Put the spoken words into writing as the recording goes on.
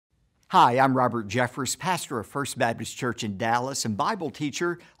Hi, I'm Robert Jeffress, pastor of First Baptist Church in Dallas and Bible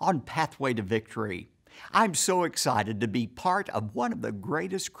teacher on Pathway to Victory. I'm so excited to be part of one of the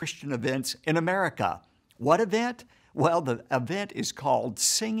greatest Christian events in America. What event? Well, the event is called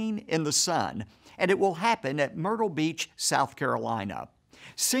Singing in the Sun, and it will happen at Myrtle Beach, South Carolina.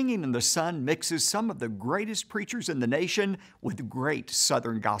 Singing in the Sun mixes some of the greatest preachers in the nation with great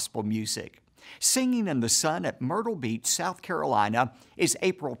Southern gospel music. Singing in the Sun at Myrtle Beach, South Carolina is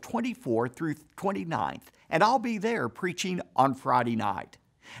April 24th through 29th, and I'll be there preaching on Friday night.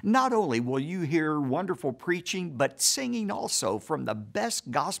 Not only will you hear wonderful preaching, but singing also from the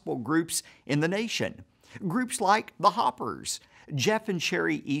best gospel groups in the nation. Groups like the Hoppers, Jeff and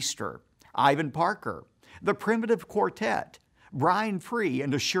Sherry Easter, Ivan Parker, the Primitive Quartet, Brian Free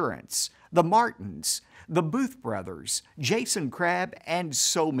and Assurance, the Martins, the Booth Brothers, Jason Crabb, and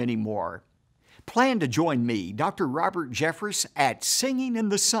so many more. Plan to join me, Dr. Robert Jeffress, at Singing in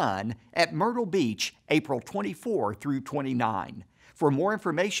the Sun at Myrtle Beach, April 24 through 29. For more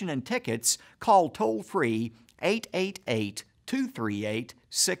information and tickets, call toll-free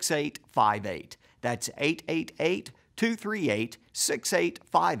 888-238-6858. That's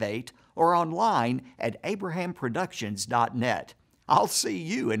 888-238-6858 or online at abrahamproductions.net. I'll see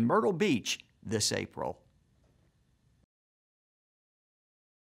you in Myrtle Beach this April.